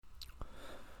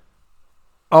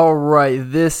All right,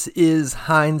 this is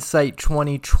Hindsight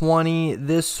 2020.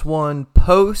 This one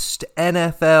post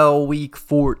NFL Week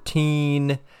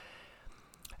 14.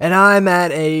 And I'm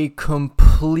at a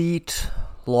complete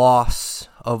loss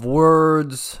of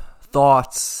words,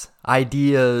 thoughts,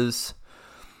 ideas,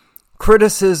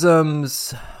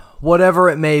 criticisms, whatever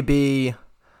it may be.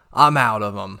 I'm out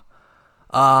of them.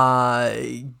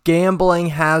 Gambling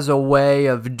has a way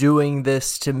of doing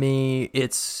this to me.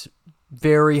 It's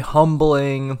very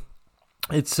humbling.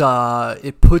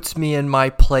 It puts me in my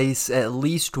place at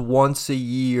least once a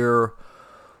year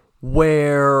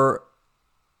where,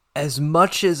 as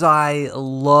much as I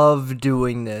love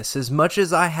doing this, as much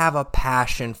as I have a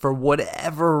passion for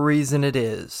whatever reason it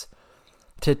is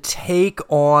to take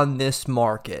on this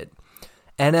market,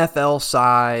 NFL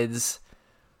sides,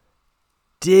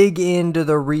 dig into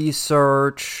the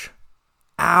research,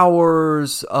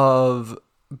 hours of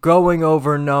going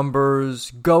over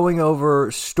numbers, going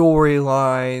over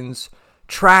storylines,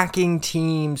 tracking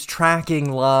teams,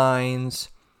 tracking lines,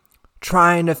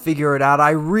 trying to figure it out.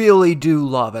 I really do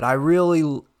love it. I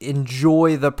really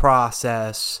enjoy the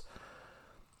process.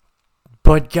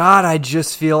 But God, I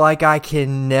just feel like I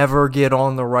can never get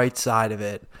on the right side of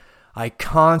it. I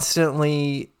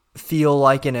constantly feel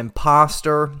like an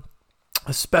imposter,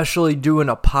 especially doing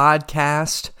a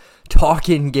podcast,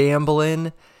 talking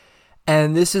gambling.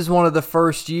 And this is one of the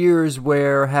first years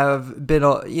where have been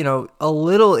a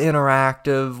little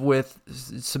interactive with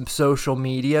some social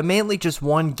media, mainly just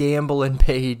one gambling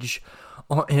page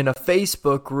in a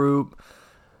Facebook group.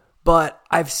 But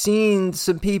I've seen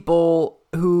some people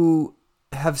who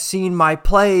have seen my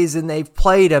plays and they've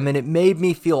played them, and it made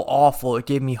me feel awful. It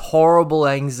gave me horrible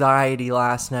anxiety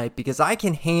last night because I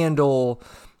can handle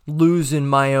losing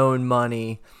my own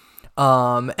money.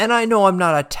 And I know I'm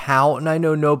not a tout, and I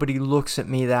know nobody looks at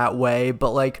me that way,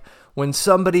 but like when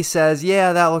somebody says,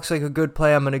 yeah, that looks like a good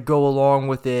play, I'm going to go along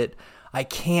with it, I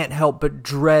can't help but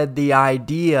dread the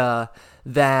idea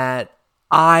that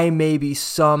I maybe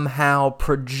somehow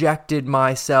projected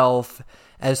myself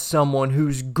as someone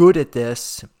who's good at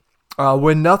this,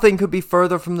 when nothing could be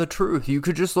further from the truth. You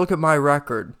could just look at my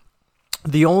record.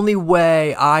 The only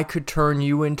way I could turn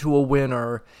you into a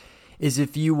winner is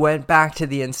if you went back to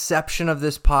the inception of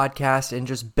this podcast and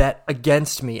just bet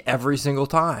against me every single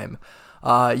time.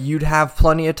 You'd have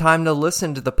plenty of time to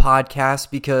listen to the podcast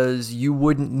because you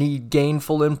wouldn't need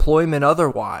gainful employment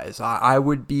otherwise. I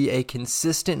would be a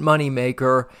consistent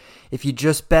moneymaker if you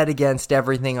just bet against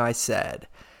everything I said.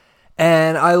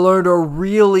 And I learned a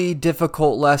really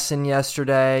difficult lesson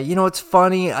yesterday. You know, it's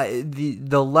funny,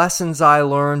 the lessons I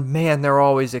learned, man, they're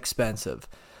always expensive.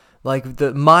 Like,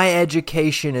 my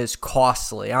education is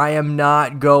costly. I am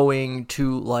not going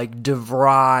to, like,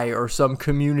 DeVry or some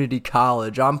community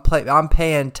college. I'm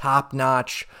paying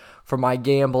top-notch for my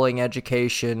gambling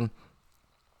education.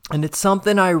 And it's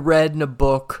something I read in a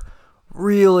book,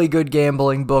 really good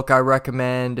gambling book I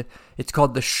recommend. It's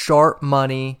called The Sharp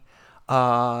Money.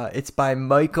 It's by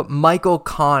Michael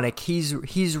Connick.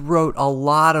 He's wrote a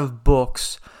lot of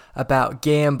books about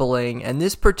gambling, and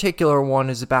this particular one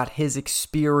is about his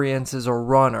experience as a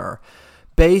runner.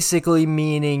 Basically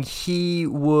meaning he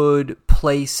would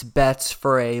place bets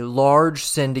for a large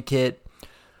syndicate,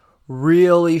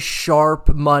 really sharp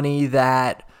money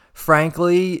that,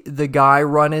 frankly, the guy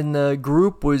running the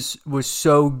group was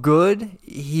so good,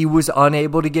 he was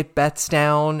unable to get bets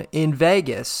down in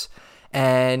Vegas.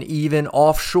 And even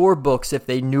offshore books, if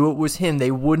they knew it was him,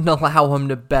 they wouldn't allow him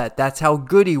to bet. That's how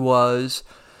good he was.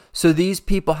 So these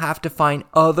people have to find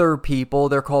other people,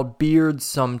 they're called beards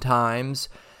sometimes,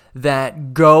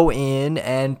 that go in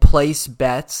and place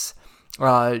bets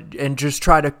and just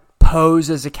try to pose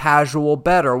as a casual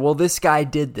bettor. Well, this guy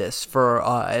did this for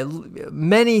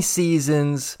many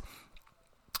seasons,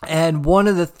 and one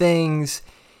of the things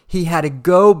he had to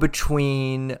go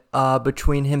between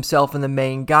himself and the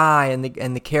main guy, and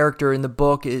the character in the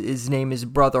book, his name is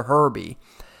Brother Herbie.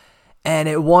 And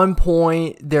at one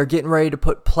point, they're getting ready to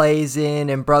put plays in,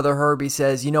 and Brother Herbie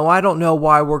says, I don't know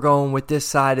why we're going with this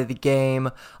side of the game.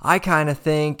 I kind of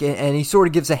think, and he sort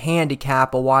of gives a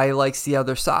handicap of why he likes the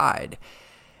other side.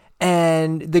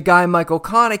 And the guy, Michael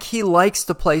Connick, he likes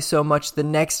the play so much, the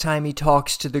next time he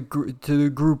talks to the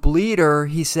group leader,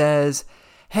 he says,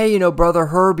 hey, Brother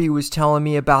Herbie was telling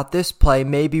me about this play.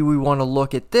 Maybe we want to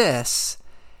look at this.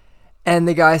 And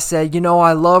the guy said,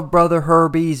 I love Brother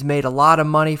Herbie. He's made a lot of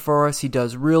money for us. He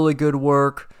does really good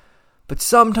work. But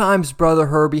sometimes Brother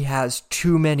Herbie has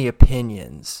too many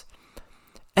opinions.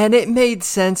 And it made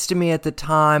sense to me at the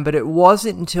time, but it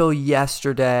wasn't until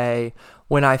yesterday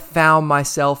when I found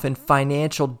myself in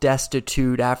financial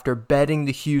destitute after betting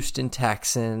the Houston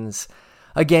Texans.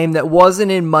 a game that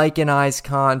wasn't in Mike and I's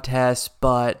contest,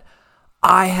 but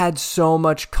I had so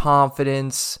much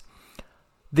confidence.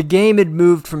 The game had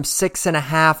moved from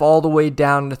 6.5 all the way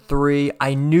down to 3.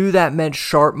 I knew that meant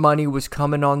sharp money was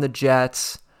coming on the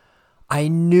Jets. I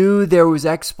knew there was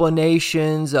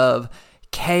explanations of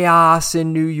chaos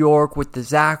in New York with the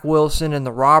Zach Wilson and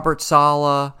the Robert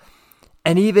Saleh.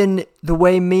 And even the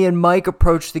way me and Mike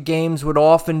approach the games would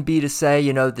often be to say,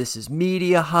 this is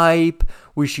media hype.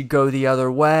 We should go the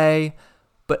other way.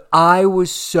 But I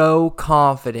was so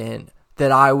confident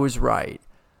that I was right.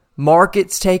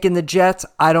 Market's taking the Jets.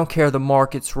 I don't care. The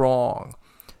market's wrong.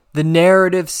 The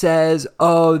narrative says,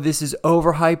 this is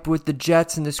overhyped with the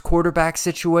Jets in this quarterback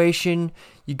situation.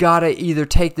 You got to either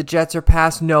take the Jets or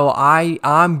pass. No,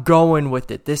 I'm going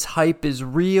with it. This hype is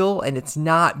real, and it's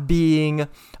not being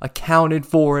accounted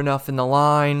for enough in the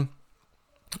line.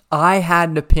 I had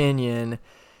an opinion,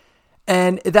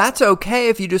 and that's okay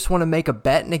if you just want to make a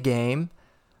bet in a game.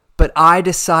 But I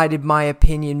decided my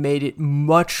opinion made it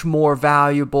much more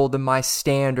valuable than my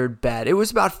standard bet. It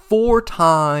was about 4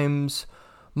 times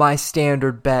my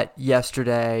standard bet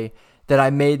yesterday that I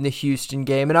made in the Houston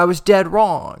game, and I was dead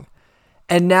wrong.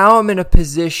 And now I'm in a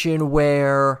position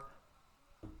where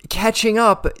catching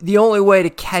up, the only way to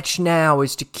catch now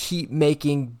is to keep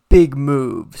making big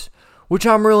moves, which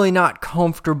I'm really not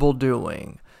comfortable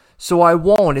doing. So I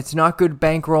won't. It's not good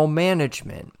bankroll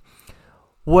management.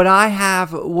 What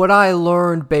I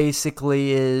learned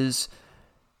basically is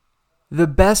the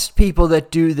best people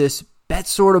that do this bet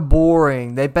sort of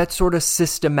boring. They bet sort of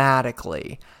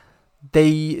systematically.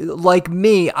 Like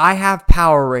me, I have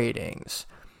power ratings.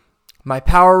 My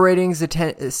power ratings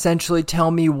essentially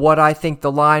tell me what I think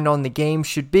the line on the game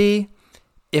should be.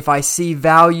 If I see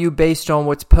value based on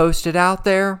what's posted out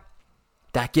there,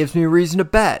 that gives me reason to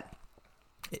bet.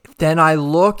 Then I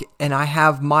look and I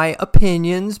have my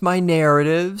opinions, my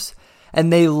narratives,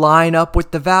 and they line up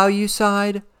with the value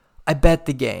side. I bet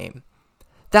the game.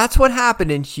 That's what happened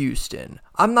in Houston.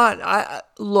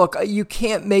 Look, you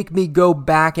can't make me go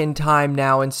back in time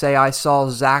now and say I saw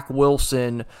Zach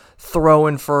Wilson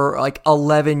throwing for like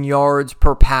 11 yards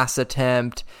per pass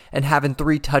attempt and having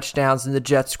 3 touchdowns and the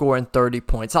Jets scoring 30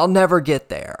 points. I'll never get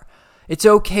there. It's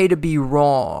okay to be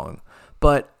wrong,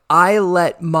 but I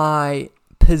let my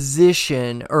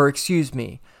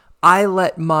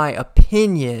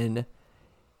opinion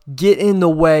get in the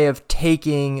way of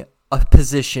taking a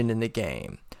position in the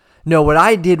game. No, what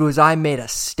I did was I made a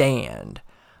stand.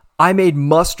 I made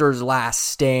Muster's last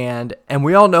stand, and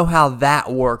we all know how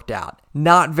that worked out.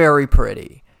 Not very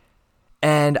pretty.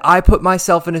 And I put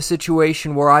myself in a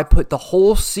situation where I put the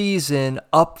whole season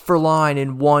up for line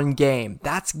in one game.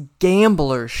 That's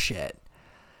gambler shit.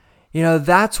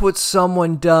 That's what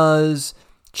someone does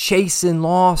chasing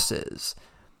losses.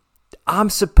 I'm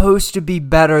supposed to be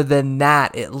better than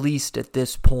that, at least at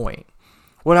this point.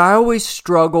 What I always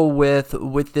struggle with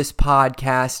this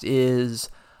podcast is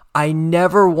I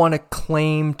never want to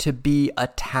claim to be a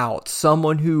tout,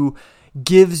 someone who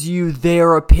gives you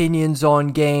their opinions on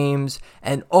games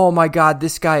and, oh my God,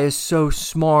 this guy is so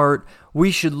smart. We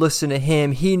should listen to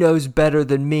him. He knows better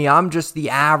than me. I'm just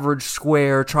the average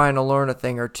square trying to learn a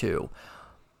thing or two.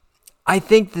 I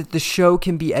think that the show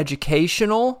can be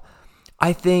educational.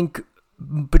 I think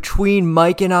between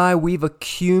Mike and I, we've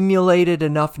accumulated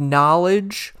enough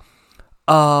knowledge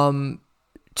to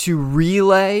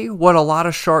relay what a lot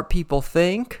of sharp people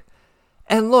think.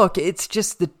 And look, it's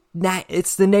just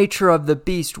it's the nature of the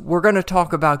beast. We're going to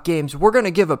talk about games. We're going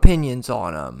to give opinions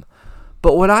on them.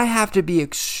 But what I have to be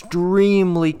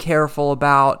extremely careful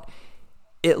about,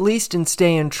 at least in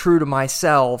staying true to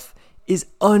myself, is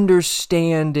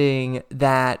understanding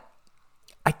that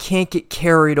I can't get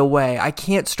carried away. I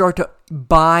can't start to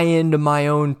buy into my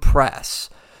own press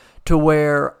to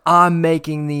where I'm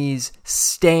making these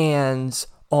stands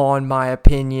on my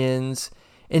opinions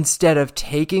instead of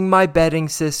taking my betting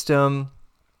system,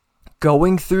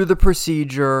 going through the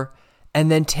procedure, and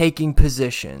then taking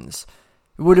positions.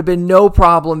 It would have been no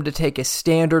problem to take a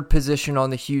standard position on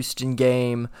the Houston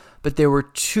game, but there were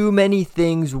too many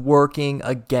things working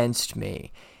against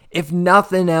me. If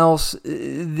nothing else,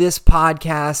 this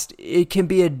podcast, it can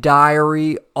be a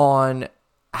diary on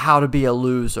how to be a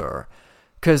loser,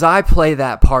 because I play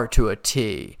that part to a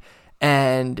T.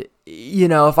 And,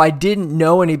 if I didn't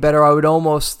know any better, I would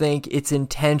almost think it's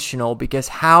intentional, because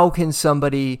how can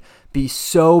somebody be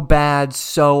so bad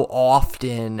so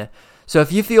often? So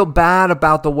if you feel bad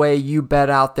about the way you bet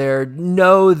out there,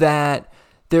 know that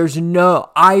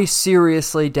I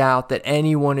seriously doubt that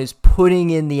anyone is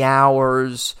putting in the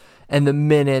hours and the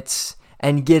minutes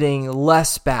and getting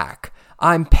less back.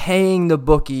 I'm paying the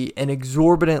bookie an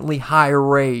exorbitantly high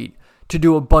rate to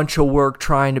do a bunch of work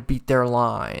trying to beat their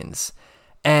lines.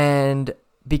 And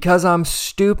because I'm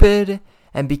stupid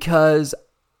and because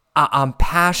I'm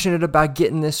passionate about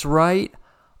getting this right,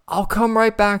 I'll come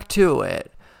right back to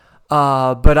it.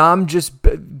 But I'm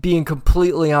just being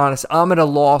completely honest. I'm at a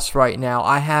loss right now.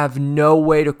 I have no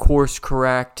way to course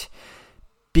correct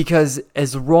because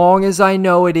as wrong as I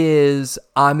know it is,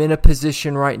 I'm in a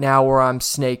position right now where I'm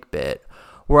snake bit,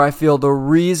 where I feel the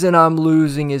reason I'm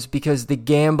losing is because the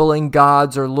gambling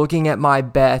gods are looking at my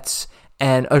bets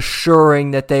and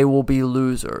assuring that they will be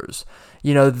losers.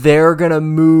 You know, they're going to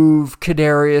move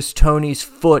Kadarius Toney's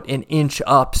foot an inch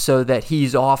up so that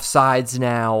he's offsides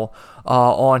now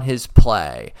on his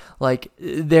play. Like,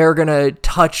 they're going to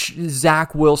touch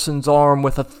Zach Wilson's arm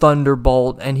with a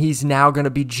thunderbolt and he's now going to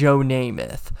be Joe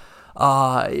Namath.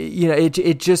 You know,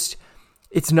 it just...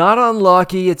 It's not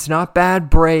unlucky. It's not bad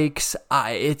breaks.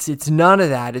 It's none of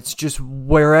that. It's just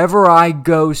wherever I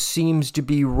go seems to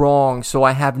be wrong. So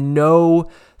I have no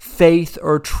faith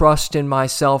or trust in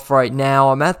myself right now.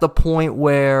 I'm at the point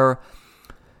where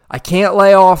I can't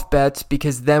lay off bets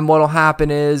because then what'll happen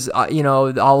is,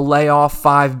 I'll lay off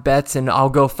 5 bets and I'll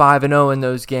go 5-0 in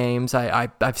those games.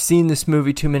 I've seen this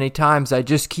movie too many times. I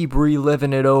just keep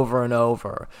reliving it over and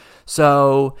over.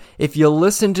 So if you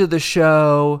listen to the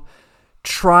show,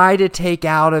 try to take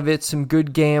out of it some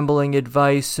good gambling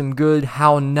advice, some good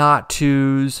how not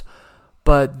to's,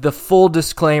 but the full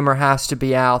disclaimer has to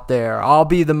be out there. I'll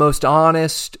be the most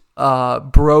honest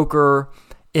broker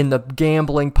in the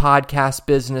gambling podcast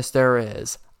business there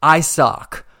is. I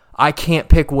suck. I can't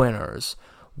pick winners.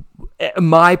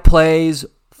 My plays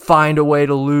find a way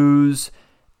to lose,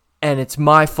 and it's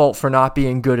my fault for not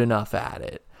being good enough at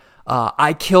it.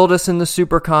 I killed us in the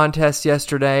Super Contest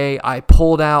yesterday. I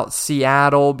pulled out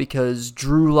Seattle because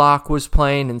Drew Lock was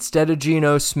playing instead of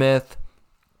Geno Smith.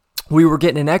 We were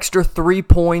getting an extra 3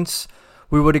 points.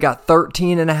 We would have got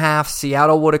 13.5.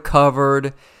 Seattle would have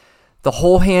covered. The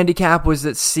whole handicap was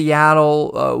that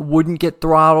Seattle wouldn't get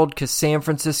throttled because San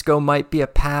Francisco might be a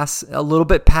little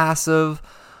bit passive,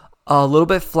 a little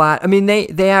bit flat. I mean,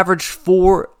 they averaged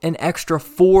an extra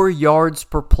 4 yards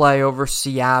per play over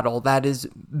Seattle. That is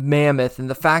mammoth. And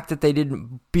the fact that they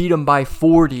didn't beat them by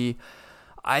 40,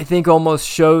 I think almost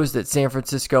shows that San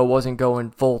Francisco wasn't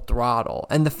going full throttle.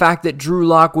 And the fact that Drew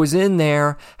Lock was in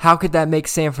there, how could that make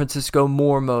San Francisco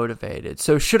more motivated?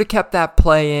 So should have kept that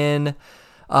play in.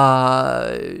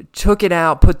 Took it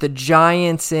out, put the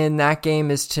Giants in. That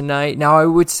game is tonight. Now, I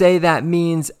would say that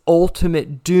means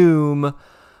ultimate doom.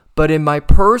 But in my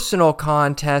personal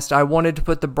contest, I wanted to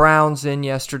put the Browns in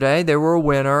yesterday. They were a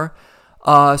winner.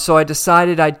 So I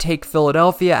decided I'd take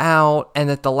Philadelphia out and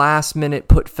at the last minute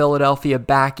put Philadelphia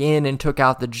back in and took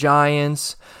out the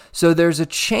Giants. So there's a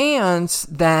chance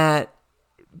that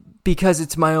because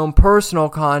it's my own personal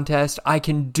contest, I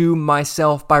can doom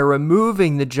myself by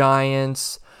removing the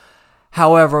Giants.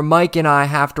 However, Mike and I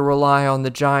have to rely on the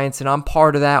Giants, and I'm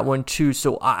part of that one too.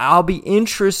 So I'll be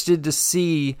interested to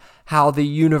see how the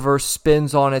universe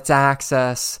spins on its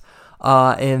axis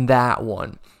in that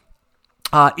one.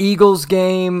 Eagles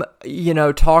game,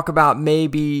 talk about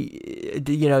maybe,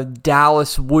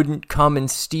 Dallas wouldn't come and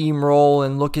steamroll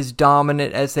and look as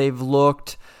dominant as they've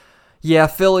looked. Yeah,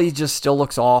 Philly just still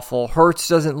looks awful. Hurts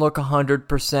doesn't look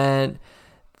 100%.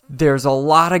 There's a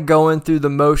lot of going through the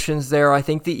motions there. I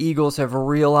think the Eagles have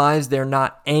realized they're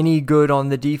not any good on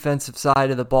the defensive side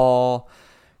of the ball.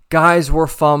 Guys were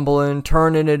fumbling,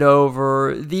 turning it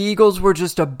over. The Eagles were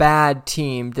just a bad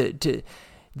team.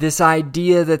 This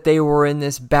idea that they were in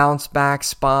this bounce back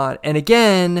spot. And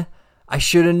again, I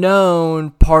should have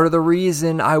known part of the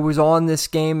reason I was on this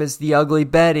game as the Ugly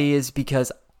Betty is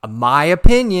because, my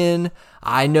opinion,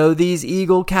 I know these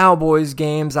Eagle-Cowboys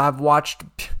games. I've watched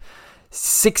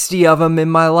 60 of them in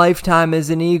my lifetime as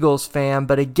an Eagles fan.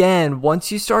 But again,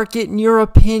 once you start getting your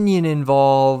opinion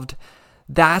involved,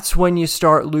 that's when you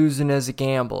start losing as a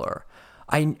gambler.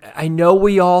 I know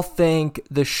we all think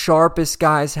the sharpest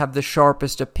guys have the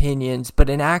sharpest opinions, but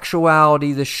in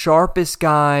actuality, the sharpest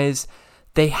guys,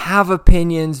 they have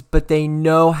opinions, but they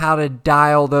know how to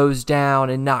dial those down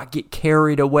and not get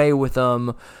carried away with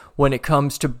them when it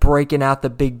comes to breaking out the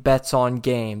big bets on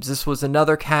games. This was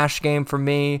another cash game for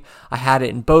me. I had it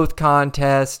in both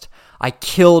contests. I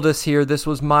killed us here. This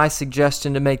was my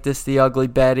suggestion to make this the Ugly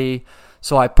Betty.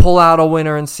 So I pull out a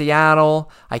winner in Seattle.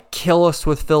 I kill us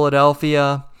with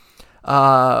Philadelphia.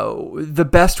 The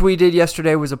best we did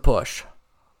yesterday was a push.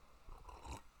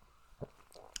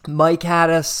 Mike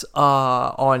had us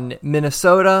on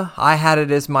Minnesota. I had it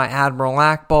as my Admiral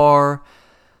Akbar.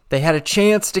 They had a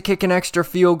chance to kick an extra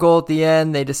field goal at the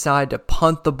end. They decide to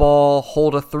punt the ball,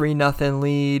 hold a 3-0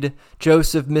 lead.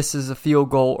 Joseph misses a field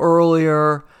goal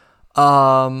earlier.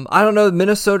 I don't know.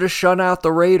 Minnesota shut out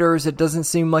the Raiders. It doesn't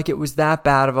seem like it was that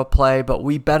bad of a play, but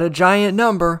we bet a giant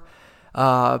number.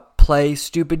 Play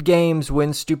stupid games,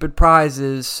 win stupid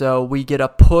prizes. So we get a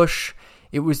push.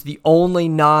 It was the only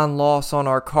non-loss on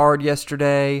our card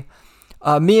yesterday.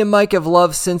 Me and Mike have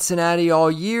loved Cincinnati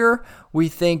all year. We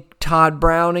think Todd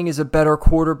Browning is a better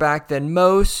quarterback than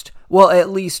most. Well, at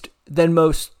least than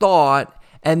most thought.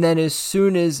 And then as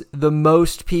soon as the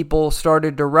most people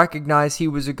started to recognize he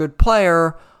was a good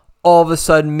player, all of a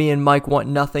sudden me and Mike want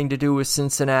nothing to do with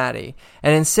Cincinnati.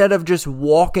 And instead of just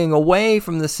walking away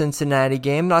from the Cincinnati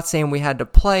game, not saying we had to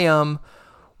play them,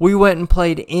 we went and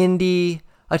played Indy,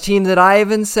 a team that I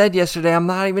even said yesterday, I'm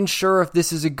not even sure if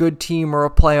this is a good team or a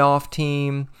playoff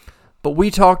team. But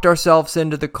we talked ourselves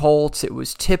into the Colts. It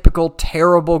was typical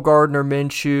terrible Gardner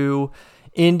Minshew.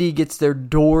 Indy gets their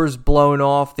doors blown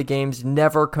off. The game's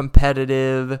never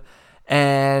competitive.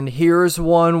 And here's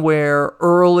one where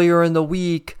earlier in the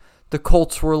week, the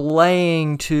Colts were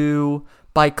laying 2.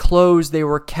 By close, they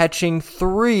were catching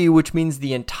 3, which means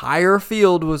the entire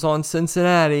field was on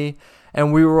Cincinnati.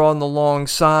 And we were on the long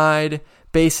side.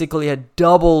 Basically a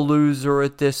double loser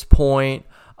at this point.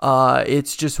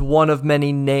 It's just one of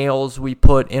many nails we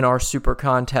put in our Super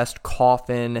Contest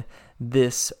coffin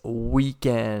this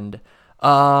weekend.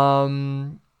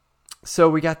 So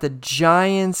we got the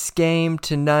Giants game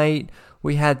tonight.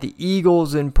 We had the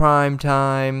Eagles in prime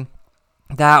time.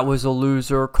 That was a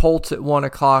loser. Colts at 1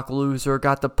 o'clock, loser.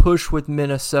 Got the push with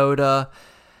Minnesota.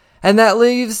 And that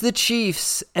leaves the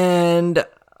Chiefs. And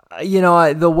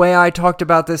the way I talked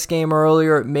about this game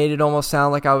earlier, it made it almost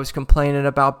sound like I was complaining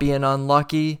about being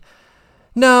unlucky.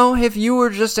 No, if you were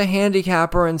just a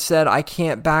handicapper and said, I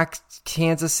can't back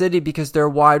Kansas City because their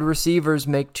wide receivers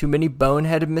make too many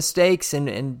boneheaded mistakes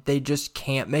and they just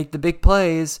can't make the big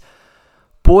plays,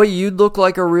 boy, you'd look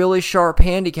like a really sharp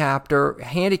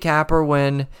handicapper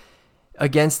when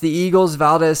against the Eagles,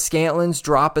 Valdez-Scantlin's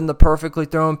dropping the perfectly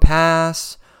thrown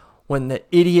pass. When the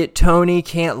idiot Tony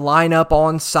can't line up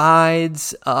on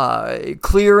sides,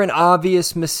 clear and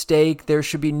obvious mistake. There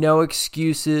should be no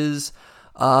excuses.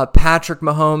 Patrick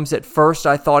Mahomes, at first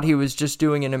I thought he was just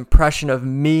doing an impression of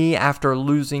me after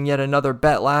losing yet another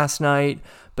bet last night.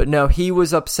 But no, he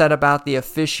was upset about the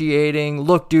officiating.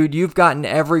 Look, dude, you've gotten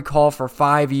every call for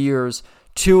 5 years.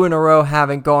 2 in a row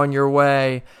haven't gone your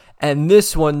way. And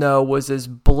this one, though, was as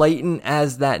blatant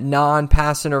as that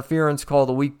non-pass interference call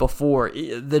the week before.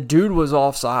 The dude was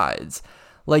offsides.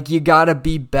 Like, you gotta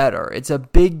be better. It's a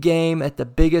big game at the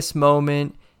biggest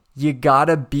moment. You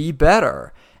gotta be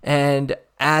better. And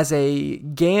as a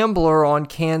gambler on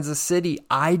Kansas City,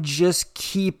 I just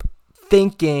keep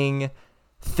thinking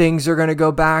things are gonna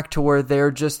go back to where they're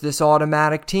just this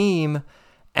automatic team.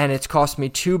 And it's cost me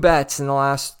 2 bets in the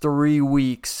last 3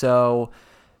 weeks, so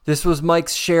this was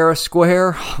Mike's share of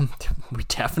square. We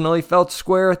definitely felt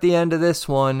square at the end of this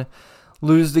one.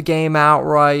 Lose the game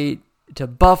outright to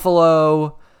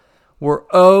Buffalo. We're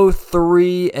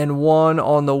 0-3-1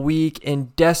 on the week,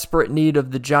 in desperate need of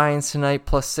the Giants tonight,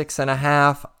 plus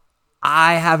 6.5.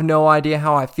 I have no idea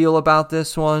how I feel about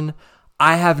this one.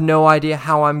 I have no idea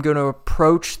how I'm going to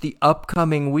approach the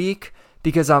upcoming week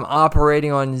because I'm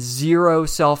operating on 0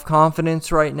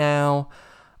 self-confidence right now.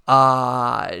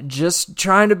 Just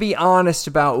trying to be honest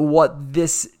about what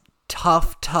this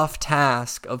tough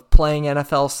task of playing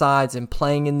NFL sides and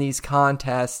playing in these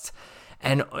contests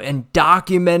and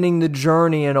documenting the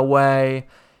journey in a way,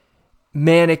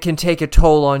 man, it can take a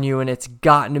toll on you, and it's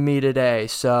gotten to me today.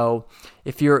 So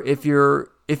if you're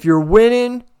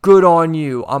winning, good on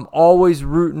you. I'm always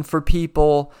rooting for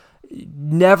people.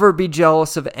 Never be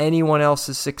jealous of anyone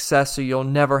else's success, so you'll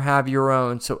never have your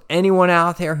own. So anyone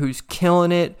out there who's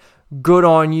killing it, good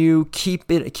on you.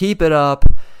 Keep it up.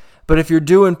 But if you're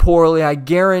doing poorly, I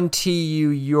guarantee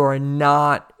you're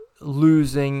not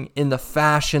losing in the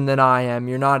fashion that I am.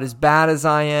 You're not as bad as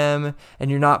I am,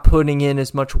 and you're not putting in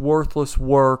as much worthless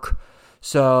work.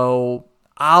 So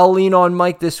I'll lean on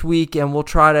Mike this week, and we'll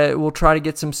try to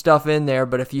get some stuff in there.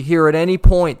 But if you hear at any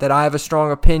point that I have a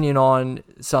strong opinion on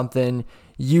something,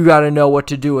 you got to know what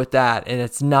to do with that, and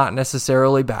it's not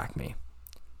necessarily back me.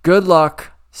 Good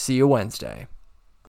luck. See you Wednesday.